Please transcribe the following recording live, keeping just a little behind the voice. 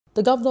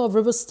The governor of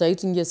Rivers State,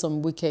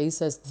 Nyesom Wike,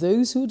 says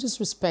those who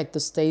disrespect the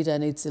state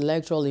and its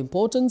electoral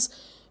importance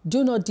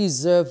do not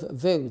deserve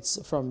votes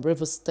from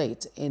Rivers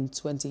State in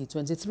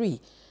 2023.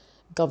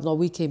 Governor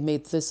Wike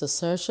made this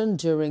assertion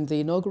during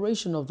the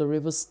inauguration of the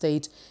Rivers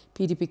State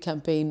P.D.P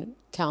Campaign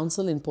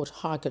Council in Port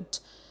Harcourt.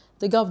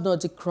 The governor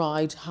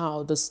decried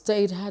how the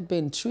state had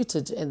been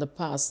treated in the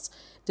past,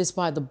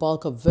 despite the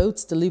bulk of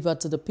votes delivered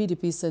to the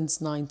P.D.P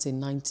since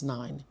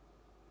 1999.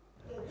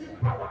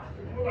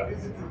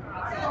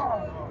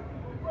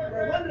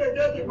 When they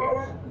get the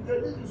power,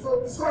 they need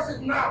to discuss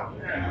it now.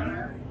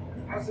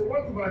 I say,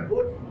 what do I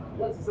vote?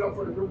 What is that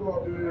for the people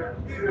of the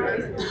you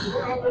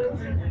don't have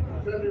anything,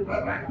 then you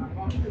bye-bye.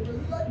 If a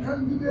leader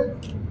candidate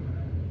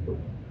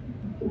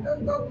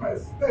entered my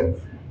state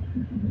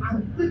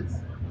and beat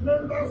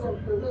members of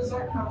the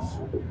presidential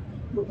council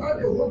without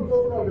the whole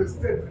governor of the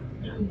state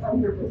without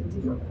the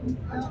constitution.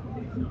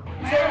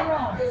 So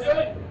they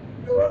said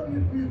they don't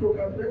need me to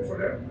campaign for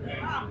them.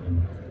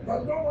 But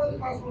no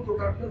one asks me to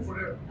campaign for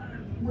them.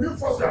 Will you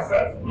force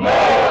yourself?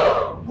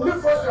 No! Will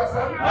you force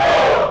yourself?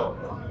 No!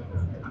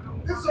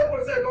 If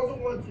someone says doesn't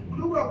want you, will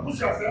you go and push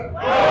yourself? No!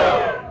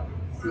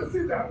 So you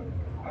see that?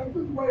 And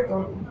this is why you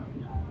can do.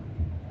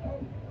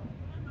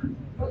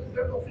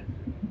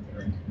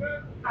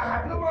 I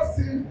have never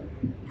seen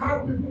how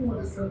people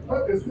will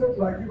support a state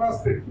like Rivers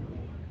State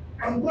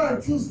and go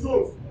and choose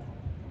those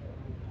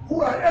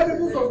who are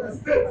enemies of the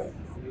state.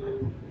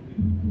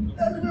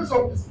 Enemies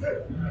of the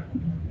state.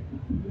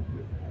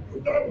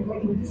 Without the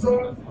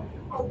contribution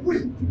of we.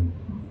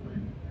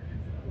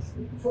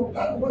 So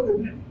that's what they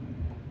did.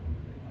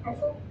 And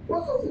so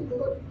most of you do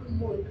not even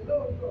know, they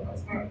don't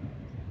understand.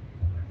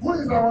 Who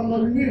is our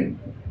nominee?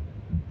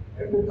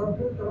 And the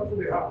campaign council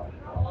they have.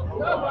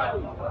 Nobody.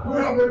 Do we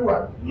have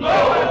anyone? No.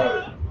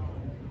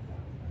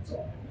 So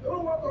they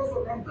don't want us to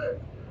campaign.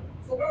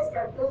 So that's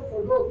campaign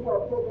for those who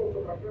have told us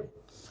to campaign.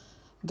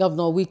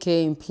 Governor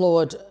Wike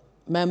implored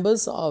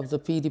members of the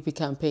P.D.P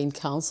Campaign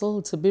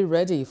Council to be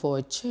ready for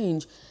a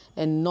change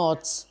and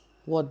not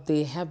what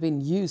they have been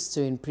used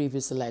to in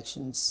previous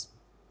elections.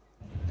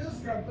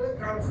 This campaign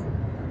council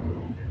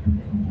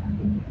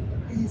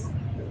is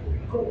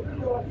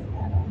completely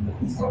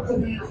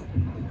strategy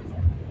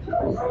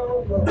on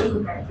how we're going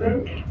to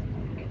campaign,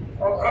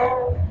 on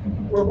how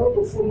we're going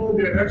to follow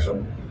the election.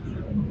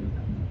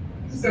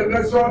 This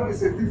election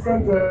is a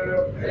different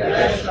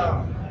election.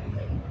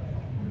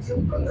 It's a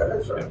different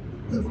election.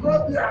 It will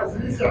not be as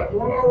easy as the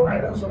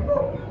other election. No.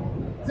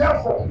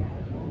 Therefore,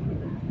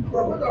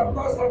 we're going to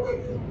apply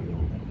strategy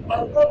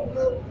and not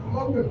make the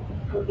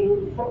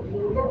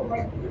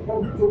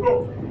public to know.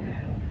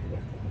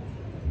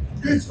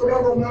 Each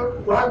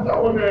government will have their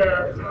own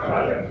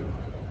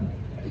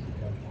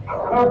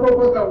our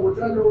government will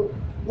tell you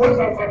what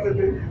that strategy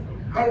is,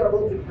 how you're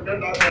going to implement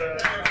that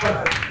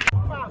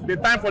strategy. The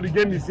time for the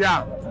game is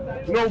here.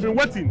 You know, we've been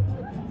waiting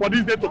for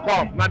this day to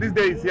come. Now this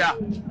day is here.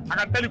 I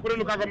can tell you Ikore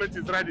local government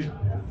is ready.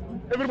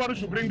 Everybody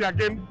should bring their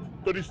game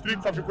to the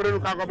streets of Ikore local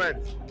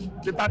government.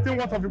 The 13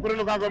 wards of Ikore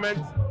local government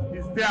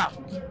is there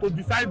to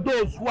decide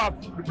those who have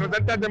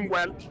represented them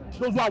well,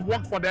 those who have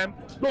worked for them,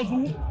 those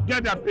who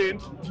get their pain,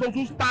 those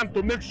who stand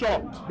to make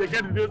sure they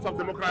get the deals of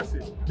democracy.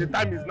 The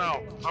time is now,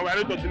 and we are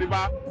ready to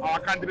deliver our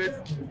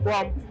candidates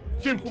from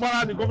Chief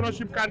Kumara, the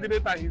governorship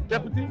candidate and his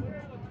deputy,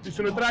 the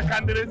senatorial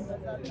candidates,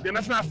 the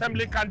National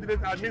Assembly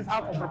candidates, and means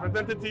House of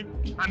Representatives,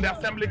 and the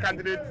Assembly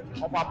candidates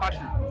of our party.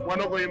 We're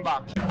not going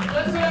back.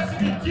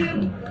 Excellency, the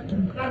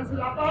team that is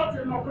about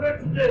to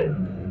inaugurate today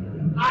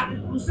are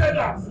the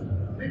crusaders,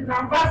 the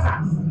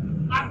canvassers,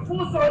 and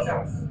full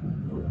soldiers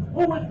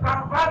who will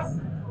canvass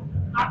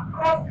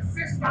across the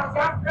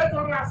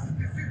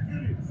 6,866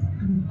 units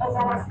of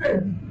our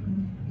state,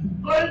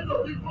 going to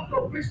people to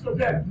preach to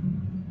them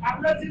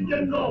and letting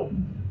them know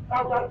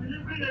that we are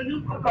delivering a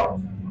new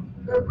product.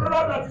 A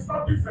product that is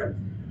not different,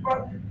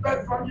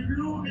 but from the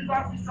new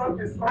river vision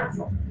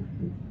extraction.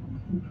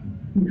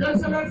 Your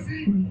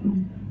Excellency,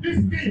 this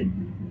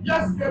team,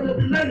 yes, there may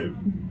be many,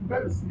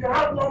 but they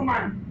have one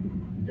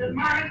mind, the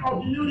mind of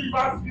the new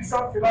river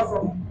vision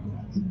philosophy.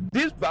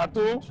 This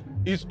battle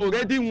is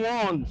already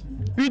won.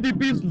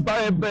 P.D.P's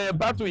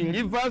battle in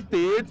Rivers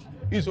State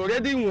is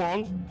already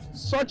won,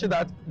 such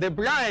that the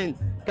blind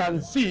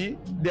can see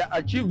their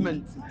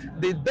achievements,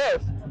 the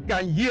deaf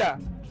can hear.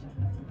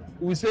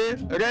 We say,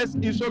 res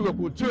iso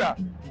cultura.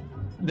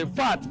 The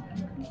fact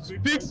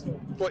speaks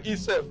for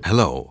itself.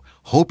 Hello,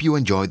 hope you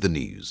enjoyed the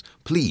news.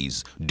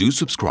 Please do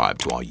subscribe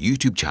to our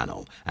YouTube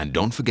channel and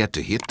don't forget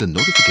to hit the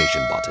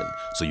notification button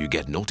so you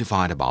get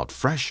notified about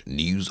fresh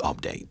news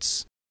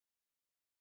updates.